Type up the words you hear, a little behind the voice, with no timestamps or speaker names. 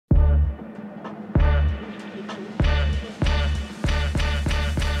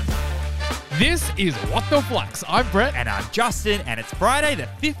This is What the Flux. I'm Brett. And I'm Justin, and it's Friday the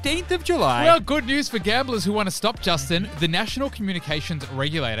 15th of July. Well, good news for gamblers who want to stop, Justin. The National Communications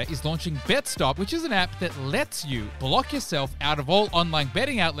Regulator is launching BetStop, which is an app that lets you block yourself out of all online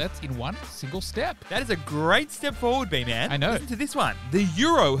betting outlets in one single step. That is a great step forward, B-Man. I know. Listen to this one. The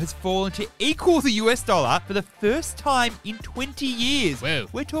euro has fallen to equal the US dollar for the first time in 20 years. Whoa.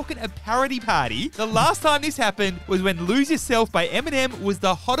 We're talking a parody party. The last time this happened was when Lose Yourself by Eminem was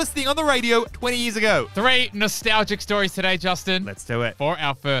the hottest thing on the radio 20 years ago. 3 nostalgic stories today, Justin. Let's do it. For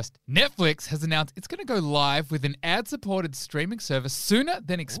our first, Netflix has announced it's going to go live with an ad-supported streaming service sooner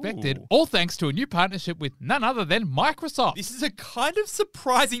than expected, Ooh. all thanks to a new partnership with none other than Microsoft. This is a kind of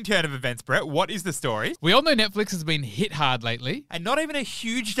surprising turn of events, Brett. What is the story? We all know Netflix has been hit hard lately. And not even a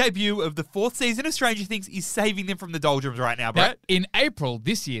huge debut of the 4th season of Stranger Things is saving them from the doldrums right now, Now, Brett. in April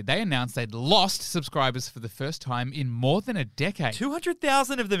this year, they announced they'd lost subscribers for the first time in more than a decade.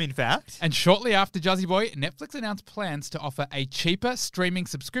 200,000 of them, in fact. And shortly after Jazzy Boy, Netflix announced plans to offer a cheaper streaming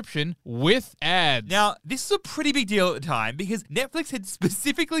subscription with ads. Now, this is a pretty big deal at the time because Netflix had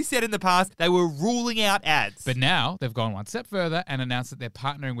specifically said in the past they were ruling out ads. But now they've gone one step further and announced that they're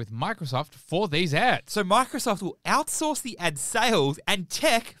partnering with Microsoft for these ads. So Microsoft will outsource the ad sales and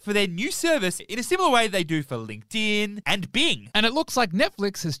tech for their new service in a similar way they do for LinkedIn and Bing. And it looks like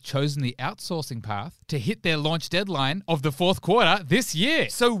Netflix has chosen the outsourcing path to hit their launch deadline of the 4th quarter this year.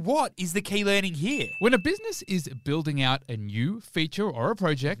 So what is the key learning here? When a business is building out a new feature or a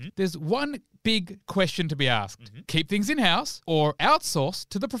project, there's one big question to be asked. Keep things in-house or outsource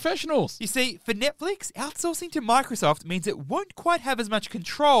to the professionals? You see, for Netflix, outsourcing to Microsoft means it won't quite have as much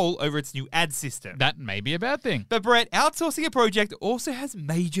control over its new ad system. That may be a bad thing. But Brett, outsourcing a project also has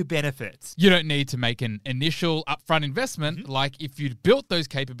major benefits. You don't need to make an initial upfront investment like if you'd built those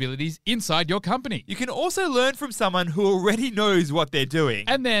capabilities inside your company. You can also learn from someone who already knows what they're doing.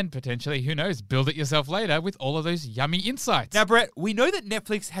 And then, potentially, who knows, build it yourself later with all of those yummy insights. Now, Brett, we know that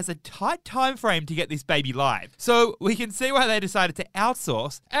Netflix has a tight time frame to get this baby live, so we can see why they decided to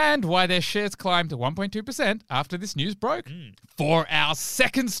outsource. And why their shares climbed to 1.2% after this news broke. For our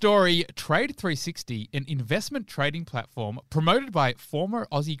second story, Trade360, an investment trading platform promoted by former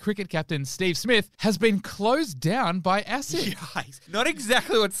Aussie cricket captain Steve Smith, has been closed down by ASIC. Yikes. Not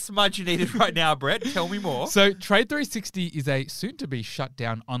exactly what Smudge needed right now, Brett. Tell me more. So, Trade360 is a soon-to-be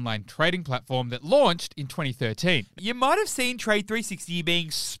shut-down online trading platform that launched in 2013. You might have seen Trade360 being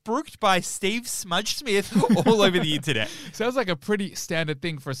spruiked by Steve Smudge Smith all over the internet. Sounds like a pretty standard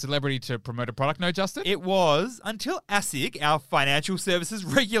thing for a celebrity to promote a product, no, Justin? It was until ASIC, our financial services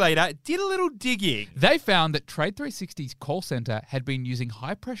regulator, did a little digging. They found that Trade360's call center had been using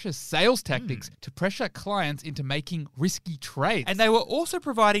high-pressure sales tactics to pressure clients into making risky trades. And they were also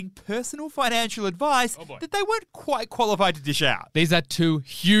providing personal financial advice that they weren't quite qualified to dish out. These are 2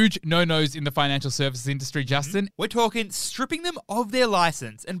 huge no-nos in the financial services industry, Justin. We're talking stripping them of their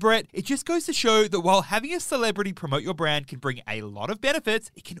license. And Brett, it just goes to show that while having a celebrity promote your brand can bring a lot of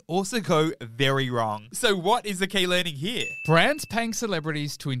benefits, it can also go very wrong. So what is the key learning here? Brands paying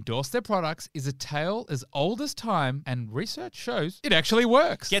celebrities to endorse their products is a tale as old as time, and research shows it actually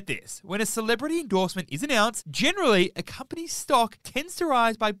works. Get this. When a celebrity endorsement is announced, generally a company's stock tends to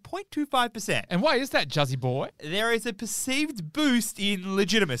rise by 0.25%. And why is that, Juzzy boy? There is a perceived boost in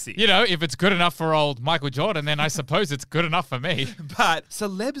legitimacy. You know, if it's good enough for old Michael Jordan, then I suppose it's good enough for me. But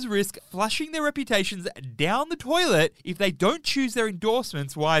celebs risk flushing their reputations down the toilet if they don't choose their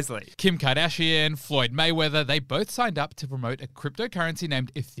endorsements wisely. Kim Kardashian, Floyd Mayweather, they both signed up to promote a cryptocurrency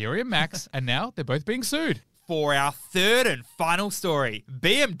named Ethereum Max, and now they're both being sued. For our third and final story,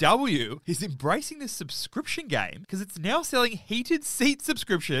 BMW is embracing the subscription game because it's now selling heated seat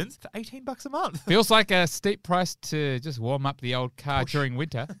subscriptions for $18 a month. Feels like a steep price to just warm up the old car during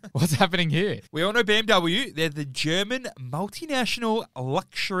winter. What's happening here? We all know BMW. They're the German multinational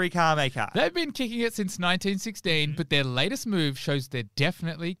luxury car maker. They've been kicking it since 1916, but their latest move shows they're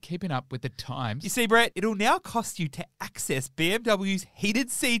definitely keeping up with the times. You see, Brett, it'll now cost you to access BMW's heated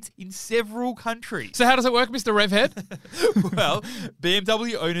seats in several countries. So how does it work, Mr. Revhead? Well,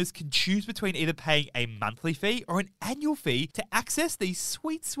 BMW owners can choose between either paying a monthly fee or an annual fee to access these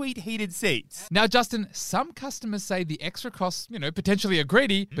sweet, sweet heated seats. Now, Justin, some customers say the extra costs, potentially are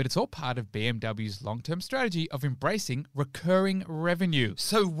greedy, but it's all part of BMW's long-term strategy of embracing recurring revenue.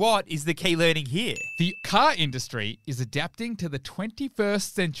 So what is the key learning here? The car industry is adapting to the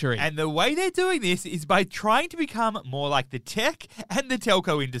 21st century. And the way they're doing this is by trying to become more like the tech and the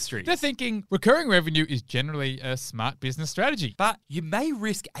telco industries. They're thinking recurring revenue is generally a smart business strategy. But you may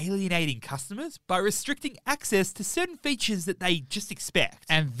risk alienating customers by restricting access to certain features that they just expect.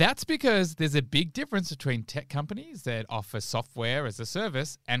 And that's because there's a big difference between tech companies that offer software as a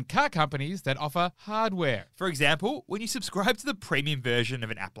service and car companies that offer hardware. For example, when you subscribe to the premium version of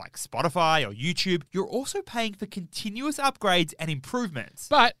an app like Spotify or YouTube, you're also paying for continuous upgrades and improvements.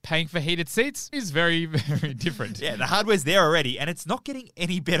 But paying for heated seats is very, very different. Yeah, the hardware's there already, and it's not getting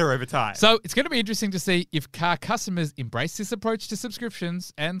any better over time. So it's going to be interesting to see if car customers embrace this approach to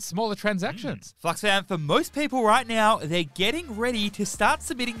subscriptions and smaller transactions. FluxFam, for most people right now, they're getting ready to start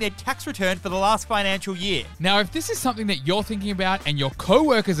submitting their tax return for the last financial year. Now, if this is something that you're thinking about and your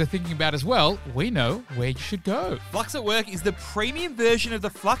co-workers are thinking about as well, we know where you should go. Flux at Work is the premium version of the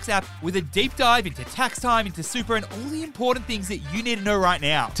Flux app with a deep dive into tax time, into super, and all the important things that you need to know right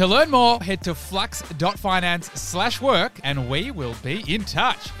now. To learn more, head to flux.finance/work and we will be in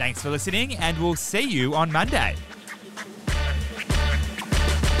touch. Thanks for listening, and we'll see you on Monday.